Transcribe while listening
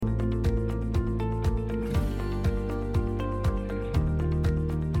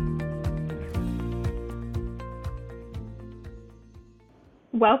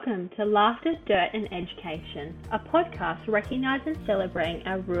Welcome to Laughter, Dirt and Education, a podcast recognising and celebrating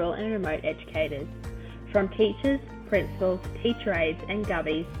our rural and remote educators. From teachers, principals, teacher aides and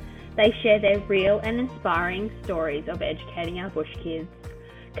gubbies, they share their real and inspiring stories of educating our bush kids.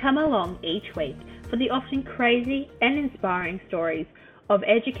 Come along each week for the often crazy and inspiring stories of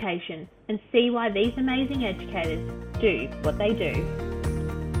education and see why these amazing educators do what they do.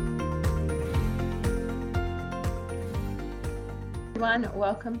 Everyone,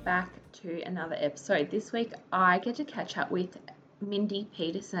 welcome back to another episode. This week I get to catch up with Mindy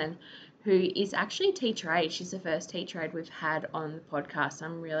Peterson, who is actually teacher aide. She's the first teacher aide we've had on the podcast.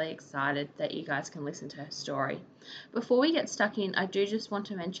 I'm really excited that you guys can listen to her story. Before we get stuck in, I do just want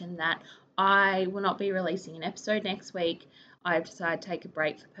to mention that I will not be releasing an episode next week. I've decided to take a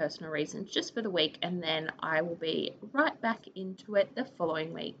break for personal reasons just for the week, and then I will be right back into it the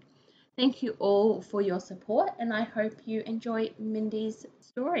following week. Thank you all for your support, and I hope you enjoy Mindy's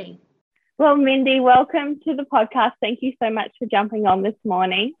story. Well, Mindy, welcome to the podcast. Thank you so much for jumping on this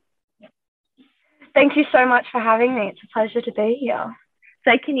morning. Thank you so much for having me. It's a pleasure to be here.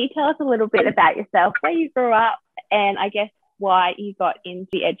 So can you tell us a little bit about yourself, where you grew up, and I guess why you got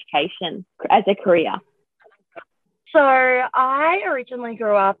into education as a career? So I originally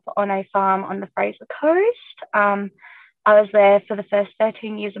grew up on a farm on the Fraser Coast. I was there for the first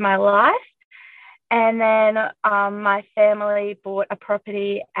 13 years of my life. And then my family bought a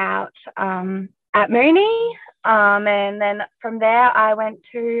property out at Moonee. And then from there, I went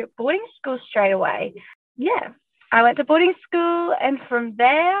to boarding school straight away. Yeah, I went to boarding school. And from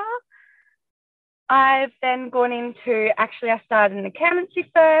there, I've then gone into, I started an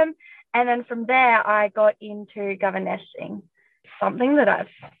accountancy firm. And then from there, I got into governessing, something that I've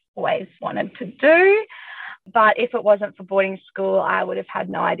always wanted to do. But if it wasn't for boarding school, I would have had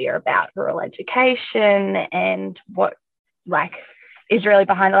no idea about rural education and what is really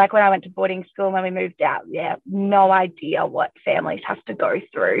behind it. Like when I went to boarding school, when we moved out, no idea what families have to go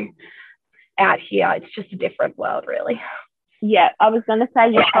through out here. It's just a different world, really. Yeah, I was going to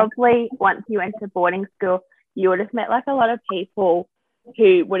say probably once you went to boarding school, you would have met a lot of people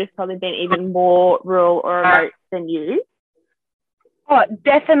who would have probably been even more rural or remote than you. Oh,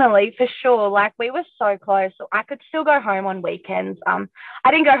 definitely, for sure. We were so close. So I could still go home on weekends. I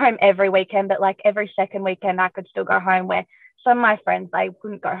didn't go home every weekend, but every second weekend I could still go home, where some of my friends, they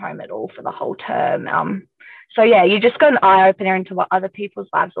couldn't go home at all for the whole term. So yeah, you just got an eye opener into what other people's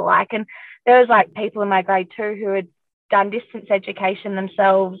lives are like. And there was people in my grade too who had done distance education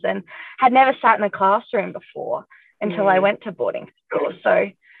themselves and had never sat in a classroom before until I went to boarding school. So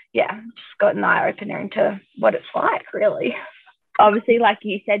yeah, just got an eye opener into what it's like, really. Obviously, like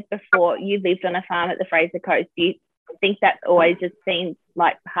you said before, you lived on a farm at the Fraser Coast. Do you think that's always just seemed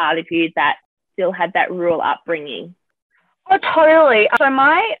part of you that still had that rural upbringing? Oh, totally. So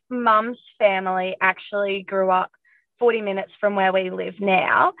my mum's family actually grew up 40 minutes from where we live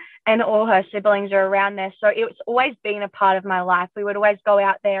now, and all her siblings are around there. So it's always been a part of my life. We would always go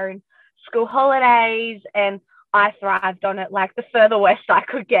out there in school holidays, and I thrived on it. The further west I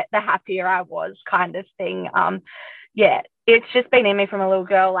could get, the happier I was, kind of thing. Yeah, it's just been in me from a little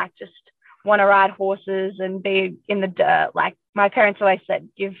girl, just want to ride horses and be in the dirt. My parents always said,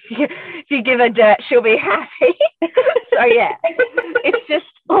 if you give her dirt, she'll be happy. So yeah, it's just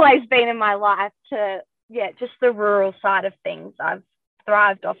always been in my life just the rural side of things. I've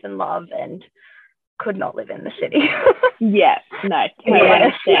thrived off and love and could not live in the city. Yeah, no, totally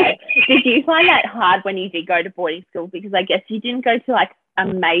understand. Did you find that hard when you did go to boarding school? Because I guess you didn't go to a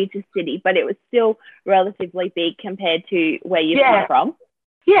major city, but it was still relatively big compared to where you come from.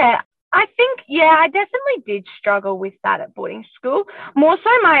 Yeah, I think, I definitely did struggle with that at boarding school. More so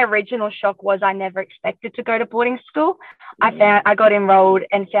my original shock was I never expected to go to boarding school. I got enrolled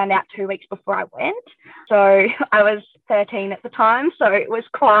and found out 2 weeks before I went. So I was 13 at the time, so it was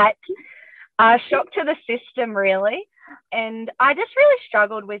quite a shock to the system, really. And I just really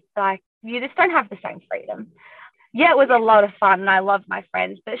struggled with, you just don't have the same freedom. Yeah, it was a lot of fun and I loved my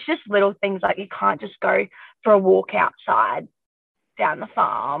friends, but it's just little things you can't just go for a walk outside down the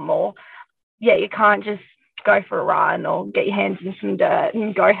farm, or you can't just go for a run or get your hands in some dirt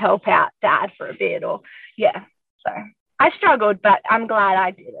and go help out dad for a bit, so I struggled, but I'm glad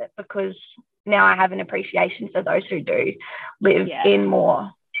I did it because now I have an appreciation for those who do live in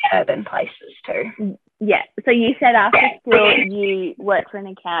more urban places too. Yeah, so you said after school you worked for an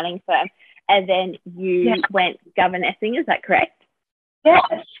accounting firm and then you went governessing, is that correct?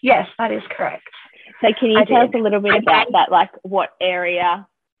 Yes, that is correct. So can you tell us a little bit about that, what area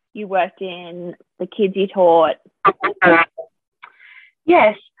you worked in, the kids you taught?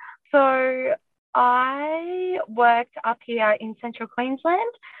 Yes, so I worked up here in Central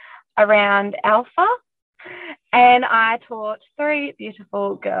Queensland around Alpha, and I taught 3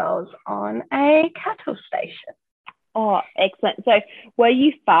 beautiful girls on a cattle station. Oh, excellent. So were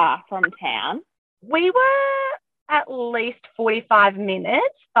you far from town? We were at least 45 minutes,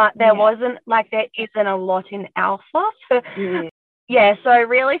 but there isn't a lot in Alpha. So, so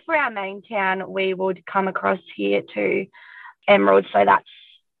really for our main town, we would come across here to Emerald, so that's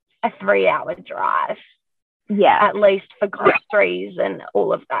a 3-hour drive. Yeah. At least for groceries and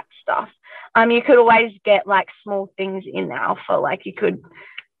all of that stuff. You could always get like small things in Alpha, like you could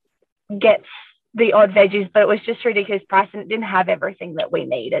get the odd veggies, but it was just ridiculous price and it didn't have everything that we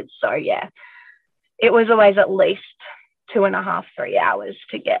needed. So yeah, it was always at least 2.5, 3 hours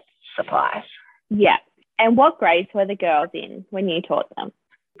to get supplies. Yeah. And what grades were the girls in when you taught them?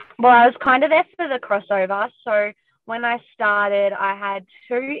 Well, I was kind of there for the crossover. So when I started, I had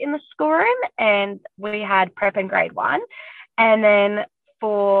 2 in the schoolroom and we had prep and grade 1. And then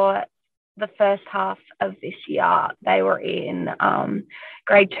for the first half of this year, they were in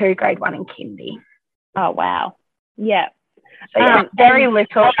grade 2, grade 1 and kindy. Oh, wow. Yeah. So very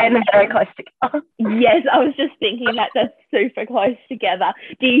little and very close together. Yes, I was just thinking that's super close together.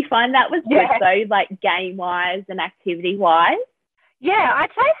 Do you find that was good though, like game-wise and activity-wise? Yeah, I'd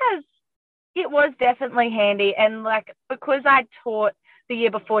say it was definitely handy. And like, because I taught the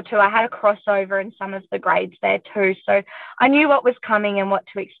year before too, I had a crossover in some of the grades there too. So I knew what was coming and what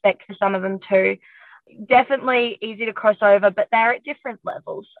to expect for some of them too. Definitely easy to cross over, but they're at different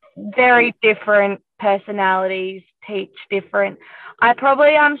levels. Very different personalities, teach different. I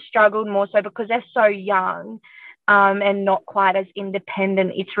probably struggled more so because they're so young and not quite as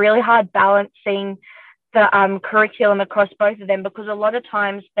independent. It's really hard balancing the curriculum across both of them because a lot of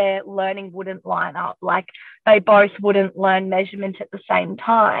times their learning wouldn't line up. Like they both wouldn't learn measurement at the same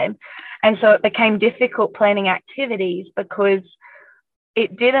time. And so it became difficult planning activities because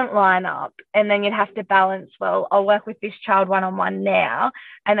it didn't line up. And then you'd have to balance, well, I'll work with this child one-on-one now.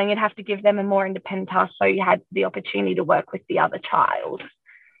 And then you'd have to give them a more independent task so you had the opportunity to work with the other child.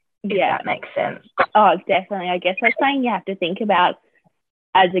 If that makes sense. Oh, definitely. I guess that's something you have to think about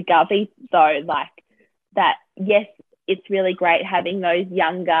as a govy though, like that, yes, it's really great having those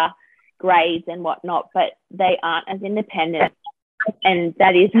younger grades and whatnot, but they aren't as independent and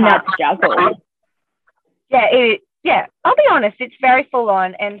that is hard to juggle. Yeah, I'll be honest, it's very full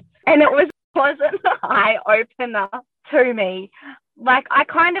on and it wasn't an eye opener to me. Like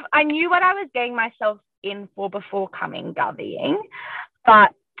I knew what I was getting myself in for before coming govying,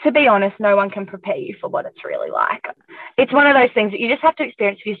 but to be honest, no one can prepare you for what it's really like. It's one of those things that you just have to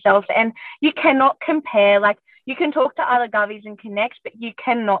experience for yourself, and you cannot compare. Like, you can talk to other govies and connect, but you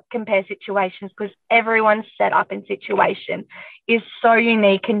cannot compare situations because everyone's setup and situation is so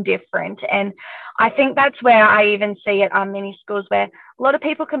unique and different. And I think that's where I even see at many schools where a lot of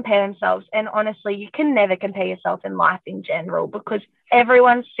people compare themselves. And honestly, you can never compare yourself in life in general because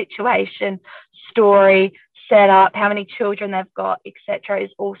everyone's situation, story, set up, how many children they've got, etc.,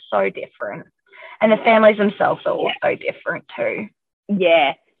 is all so different. And the families themselves are also different too.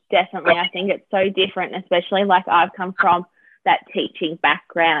 Yeah, definitely. I think it's so different, especially like I've come from that teaching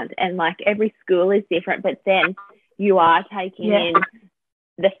background and like every school is different, but then you are taking in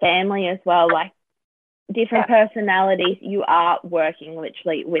the family as well, like different personalities. You are working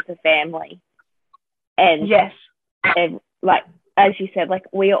literally with a family. And and like, as you said, like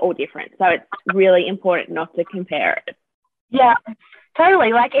we are all different. So it's really important not to compare it. Yeah,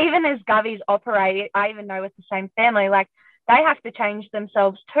 totally. Like even as govies operate, I even know with the same family, like they have to change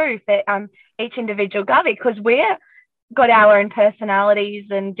themselves too for each individual govy because we've got our own personalities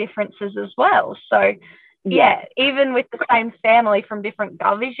and differences as well. So yeah, even with the same family from different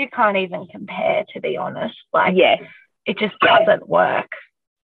govies, you can't even compare, to be honest. Like it just doesn't work.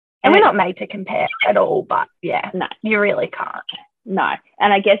 And we're not made to compare at all, but no, you really can't. No.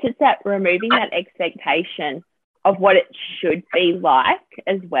 And I guess it's that removing that expectation of what it should be like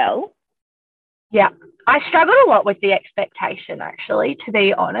as well. Yeah. I struggled a lot with the expectation, actually, to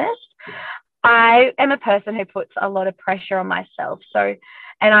be honest. I am a person who puts a lot of pressure on myself. So,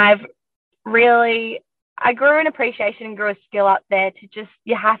 and I grew an appreciation and grew a skill up there to just,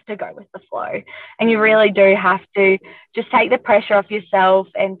 you have to go with the flow. And you really do have to just take the pressure off yourself,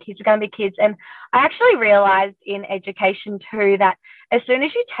 and kids are going to be kids. And I actually realized in education too that as soon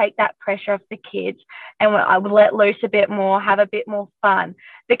as you take that pressure off the kids and I would let loose a bit more, have a bit more fun,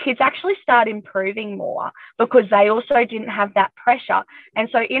 the kids actually start improving more because they also didn't have that pressure. And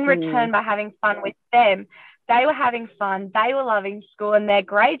so in return, by having fun with them, they were having fun, they were loving school, and their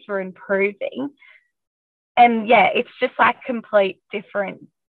grades were improving. And yeah, it's just like complete different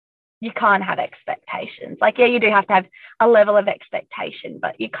you can't have expectations. Like, yeah, you do have to have a level of expectation,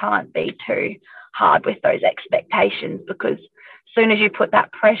 but you can't be too hard with those expectations, because as soon as you put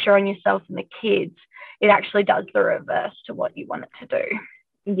that pressure on yourself and the kids, it actually does the reverse to what you want it to do.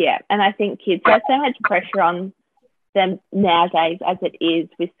 Yeah, and I think kids have so much pressure on them nowadays as it is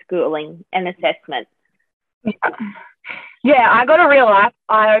with schooling and assessment. Yeah, I got a real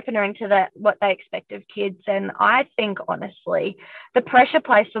eye-opener into what they expect of kids, and I think, honestly, the pressure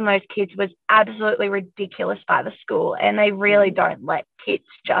placed on those kids was absolutely ridiculous by the school, and they really don't let kids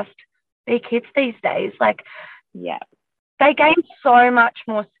just be kids these days. Like, yeah, they gain so much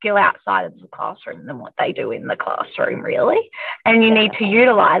more skill outside of the classroom than what they do in the classroom, really, and you need to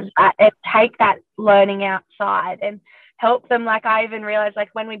utilise that and take that learning outside and help them. Like, I even realized, like,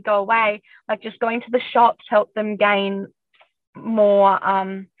 when we'd go away, like, just going to the shops helped them gain more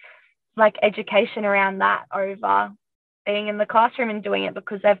like education around that over being in the classroom and doing it,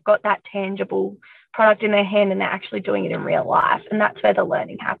 because they've got that tangible product in their hand and they're actually doing it in real life, and that's where the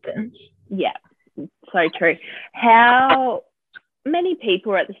learning happens. Yeah, so true. How many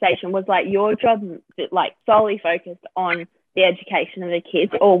people were at the station? Was like your job like solely focused on the education of the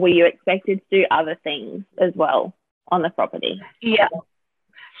kids, or were you expected to do other things as well on the property? Yeah,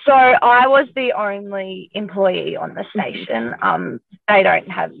 so I was the only employee on the station. They don't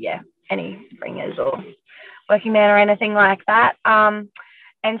have any ringers or working man or anything like that.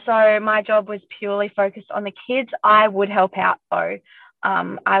 And so my job was purely focused on the kids. I would help out though.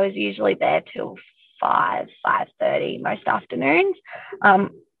 I was usually there till 5:30 most afternoons. And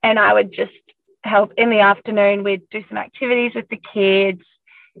I would just help in the afternoon. We'd do some activities with the kids,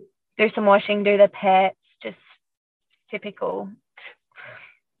 do some washing, do the pets, just typical,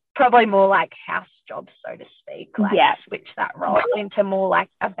 probably more like house jobs, so to speak. Like, switch that role into more like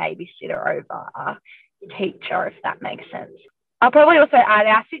a babysitter over a teacher, if that makes sense. I'll probably also add,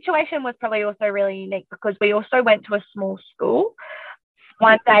 our situation was probably also really unique because we also went to a small school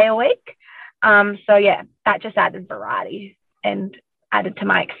 1 day a week. So yeah, that just added variety and added to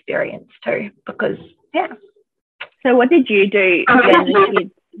my experience too, because So what did you do when the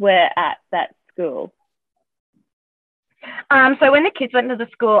kids were at that school? So when the kids went to the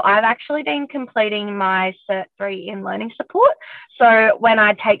school, I've actually been completing my Cert 3 in learning support. So when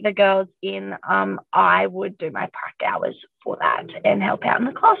I take the girls in, I would do my prac hours for that and help out in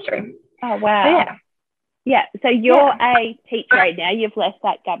the classroom. Oh, wow. So, yeah. So you're a teacher aide now. You've left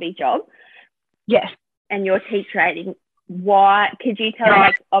that Gubby job. Yes. And you're teacher aiding. Why? Could you tell,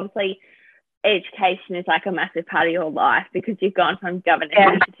 like, obviously education is like a massive part of your life because you've gone from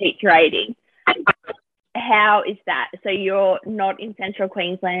governess to teacher aiding. How is that? So you're not in Central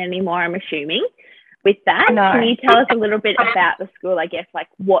Queensland anymore, I'm assuming, with that. No. Can you tell us a little bit about the school, I guess, like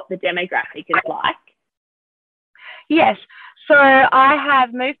what the demographic is like? Yes. So I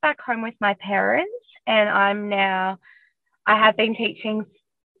have moved back home with my parents, and I have been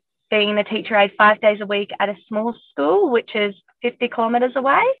being a teacher aide 5 days a week at a small school, which is 50 kilometres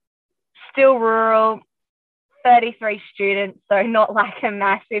away. Still rural, 33 students, so not like a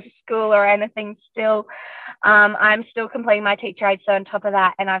massive school or anything still. I'm still completing my teacher aid, so on top of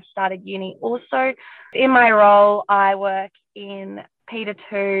that, and I've started uni also. In my role, I work in P2,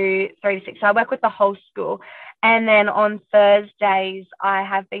 3 to 6, so I work with the whole school. And then on Thursdays, I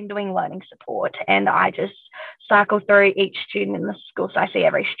have been doing learning support, and I just cycle through each student in the school. So I see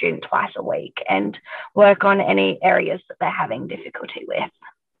every student twice a week and work on any areas that they're having difficulty with.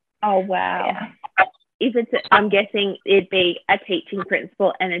 Oh, wow. Yeah. I'm guessing it'd be a teaching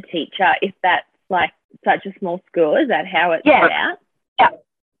principal and a teacher if that's like such a small school. Is that how it's set out?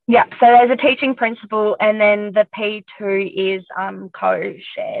 Yeah. So there's a teaching principal, and then the P2 is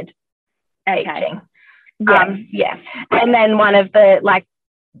co-shared teaching. And then one of the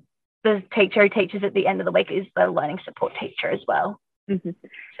teacher who teaches at the end of the week is the learning support teacher as well. Mm-hmm.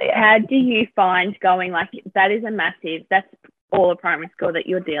 So, how do you find going, like, that's all a primary school that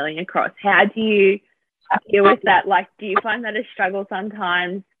you're dealing across. How do you deal with that? Like, do you find that a struggle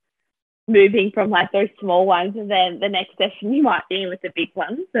sometimes moving from like those small ones, and then the next session you might be in with the big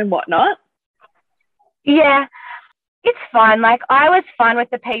ones and whatnot? Yeah, it's fine. Like, I was fine with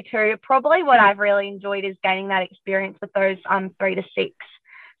the P2. Probably what I've really enjoyed is gaining that experience with those 3 to 6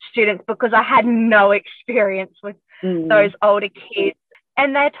 students, because I had no experience with those older kids,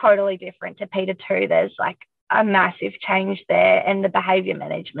 and they're totally different to P2. There's like a massive change there, and the behaviour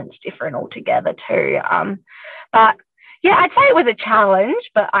management's different altogether too. But yeah, I'd say it was a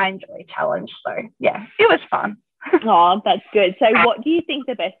challenge, but I enjoy a challenge. So yeah, it was fun. Oh, that's good. So what do you think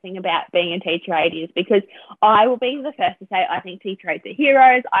the best thing about being a teacher aide is? Because I will be the first to say I think teacher aides are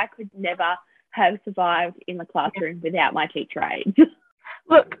heroes. I could never have survived in the classroom without my teacher aides.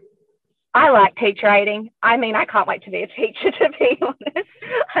 Look, I like teacher aiding. I mean, I can't wait to be a teacher, to be honest.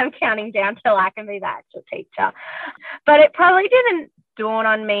 I'm counting down till I can be the actual teacher. But it probably didn't dawn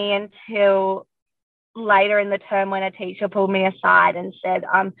on me until later in the term when a teacher pulled me aside and said,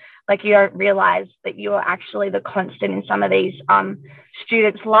 like, you don't realize that you're actually the constant in some of these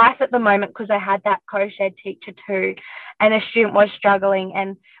students' life at the moment, because I had that co-shared teacher too, and a student was struggling,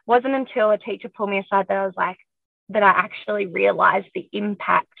 and it wasn't until a teacher pulled me aside that I was like, that I actually realized the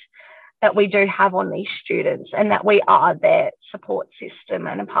impact that we do have on these students, and that we are their support system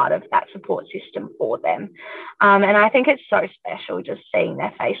and a part of that support system for them. And I think it's so special just seeing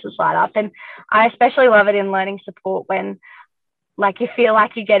their faces light up. And I especially love it in learning support when, like, you feel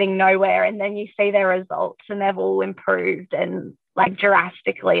like you're getting nowhere and then you see their results and they've all improved and like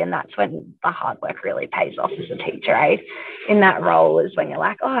drastically. And that's when the hard work really pays off as a teacher aide in that role, is when you're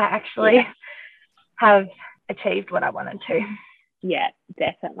like, oh, I actually have achieved what I wanted to. Yeah,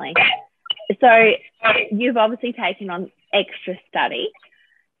 definitely. So you've obviously taken on extra study.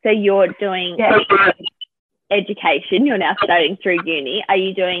 So you're doing education. You're now studying through uni. Are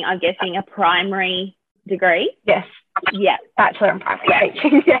you doing, I'm guessing, a primary degree? Yes. Yeah. Bachelor in primary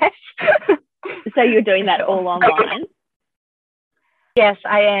teaching, yes. So you're doing that all online? Yes,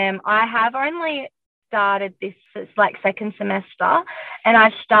 I am. I have only started this, it's like second semester, and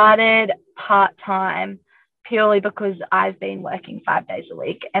I started part-time purely because I've been working 5 days a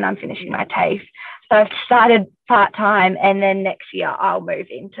week and I'm finishing my TAFE. So I've started part-time, and then next year I'll move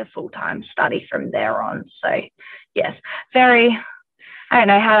into full-time study from there on. So yes, I don't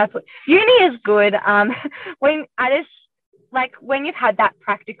know how to put, uni is good. When you've had that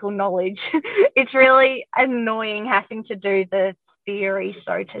practical knowledge, it's really annoying having to do the theory,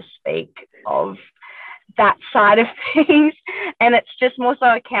 so to speak, of that side of things, and it's just more so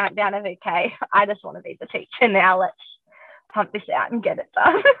a countdown of, okay, I just want to be the teacher now, let's pump this out and get it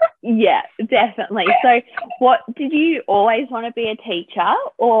done. Yeah, definitely. So what, did you always want to be a teacher,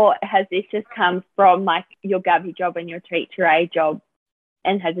 or has this just come from like your Gubby job and your teacher aide job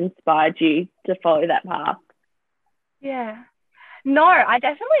and has inspired you to follow that path? Yeah. No, I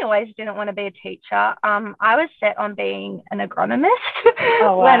definitely always didn't want to be a teacher. I was set on being an agronomist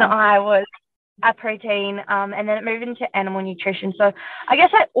when I was a preteen, and then it moved into animal nutrition. So I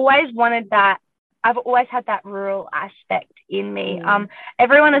guess I always wanted that. I've always had that rural aspect in me.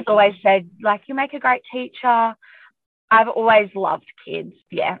 Everyone has always said, like, you make a great teacher. I've always loved kids.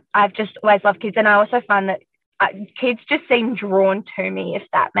 Yeah, I've just always loved kids. And I also find that kids just seem drawn to me, if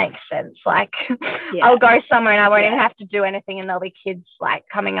that makes sense. Like, I'll go somewhere and I won't even have to do anything, and there'll be kids like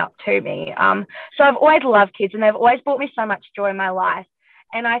coming up to me. So I've always loved kids, and they've always brought me so much joy in my life.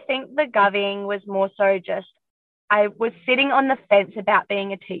 And I think the Goving was more so just, I was sitting on the fence about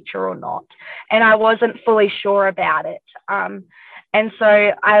being a teacher or not, and I wasn't fully sure about it. And so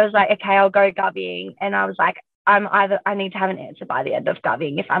I was like, okay, I'll go Goving. And I was like, I need to have an answer by the end of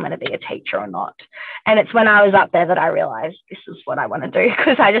Goving if I'm going to be a teacher or not. And it's when I was up there that I realized this is what I want to do,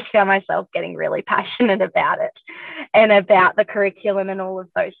 because I just found myself getting really passionate about it and about the curriculum and all of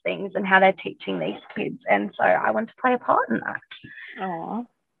those things and how they're teaching these kids. And so I want to play a part in that. Oh,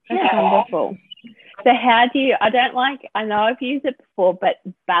 that's wonderful. So how do you, I know I've used it before, but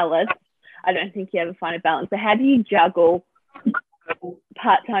balance, I don't think you ever find a balance. So how do you juggle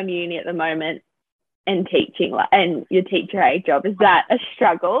part-time uni at the moment and teaching and your teacher aide job? Is that a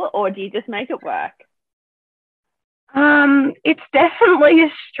struggle, or do you just make it work? It's definitely a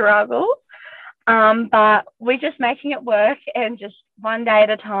struggle, but we're just making it work, and just one day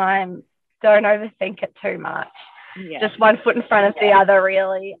at a time. Don't overthink it too much. Just one foot in front of the other,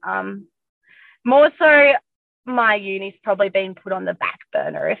 really. More so, my uni's probably been put on the back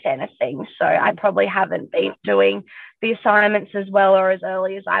burner, if anything. So I probably haven't been doing the assignments as well or as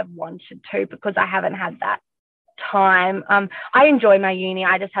early as I've wanted to, because I haven't had that time. I enjoy my uni.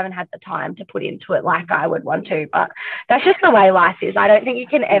 I just haven't had the time to put into it like I would want to. But that's just the way life is. I don't think you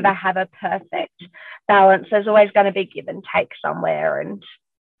can ever have a perfect balance. There's always going to be give and take somewhere, and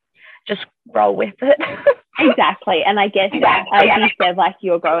just roll with it. Exactly. And I guess, as you said, like,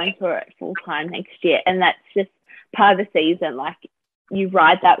 you're going for it full time next year, and that's just part of the season. Like, you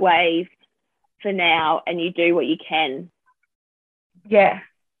ride that wave for now and you do what you can. Yeah.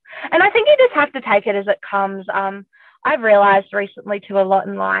 And I think you just have to take it as it comes. I've realized recently too, a lot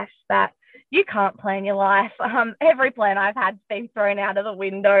in life, that you can't plan your life. Every plan I've had has been thrown out of the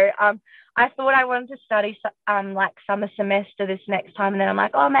window. I thought I wanted to study like summer semester this next time, and then I'm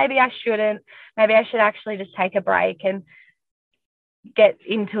like, oh, maybe I shouldn't. Maybe I should actually just take a break. And get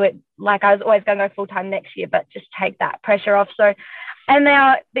into it. Like, I was always going to go full-time next year, but just take that pressure off. So, and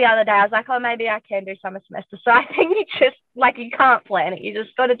now the other day I was like, oh, maybe I can do summer semester. So I think you just, like, you can't plan it. You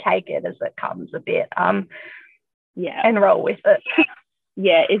just got to take it as it comes a bit, and roll with it.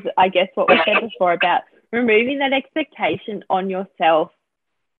 Yeah, is I guess what we said before about removing that expectation on yourself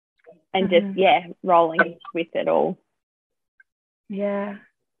and just, rolling with it all. Yeah.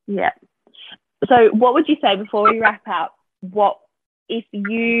 Yeah. So what would you say before we wrap up? What if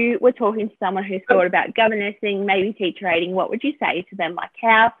you were talking to someone who's thought about governessing, maybe teacher aiding, what would you say to them? Like,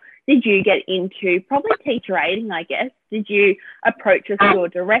 how did you get into probably teacher aiding, I guess? Did you approach a school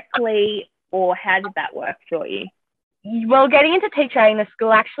directly, or how did that work for you? Well, getting into teacher aiding, the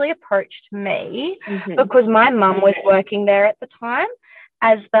school actually approached me because my mum was working there at the time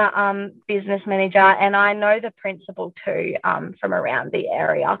as the business manager, and I know the principal too from around the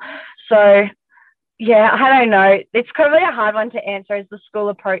area. So, yeah, I don't know. It's probably a hard one to answer, as the school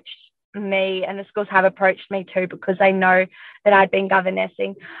approached me, and the schools have approached me too because they know that I'd been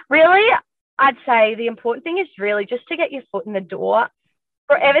governessing. Really, I'd say the important thing is really just to get your foot in the door.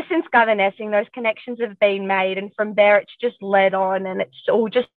 Ever since governessing, those connections have been made, and from there it's just led on, and it's all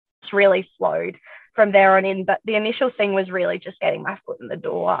just really flowed from there on in. But the initial thing was really just getting my foot in the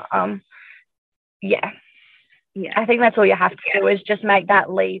door. I think that's all you have to do, is just make that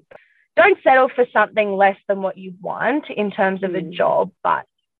leap. Don't settle for something less than what you want in terms of a job, but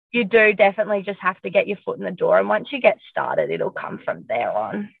you do definitely just have to get your foot in the door, and once you get started, it'll come from there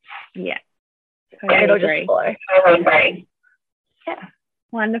on. Yeah, it'll just flow. Yeah.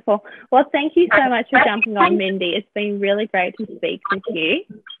 Wonderful. Well, thank you so much for jumping on, Mindy. It's been really great to speak with you.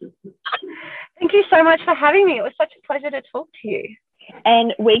 Thank you so much for having me. It was such a pleasure to talk to you.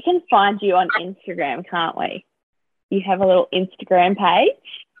 And we can find you on Instagram, can't we? You have a little Instagram page?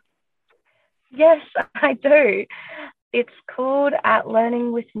 Yes, I do. It's called At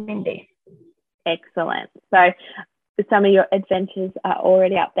Learning with Mindy. Excellent. So some of your adventures are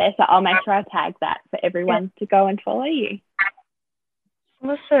already up there, so I'll make sure I tag that for everyone to go and follow you.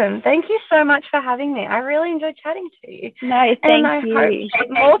 Awesome. Thank you so much for having me. I really enjoyed chatting to you. No, thank you. And I hope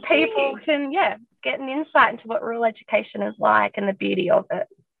more people can, get an insight into what rural education is like and the beauty of it.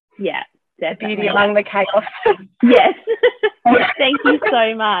 Yeah, definitely. The beauty among the chaos. Yes. Thank you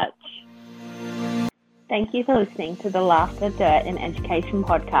so much. Thank you for listening to the Laughter, Dirt and Education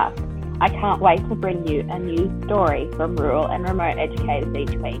podcast. I can't wait to bring you a new story from rural and remote educators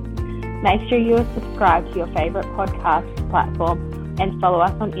each week. Make sure you are subscribed to your favourite podcast platform and follow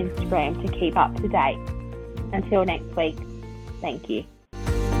us on Instagram to keep up to date. Until next week, thank you.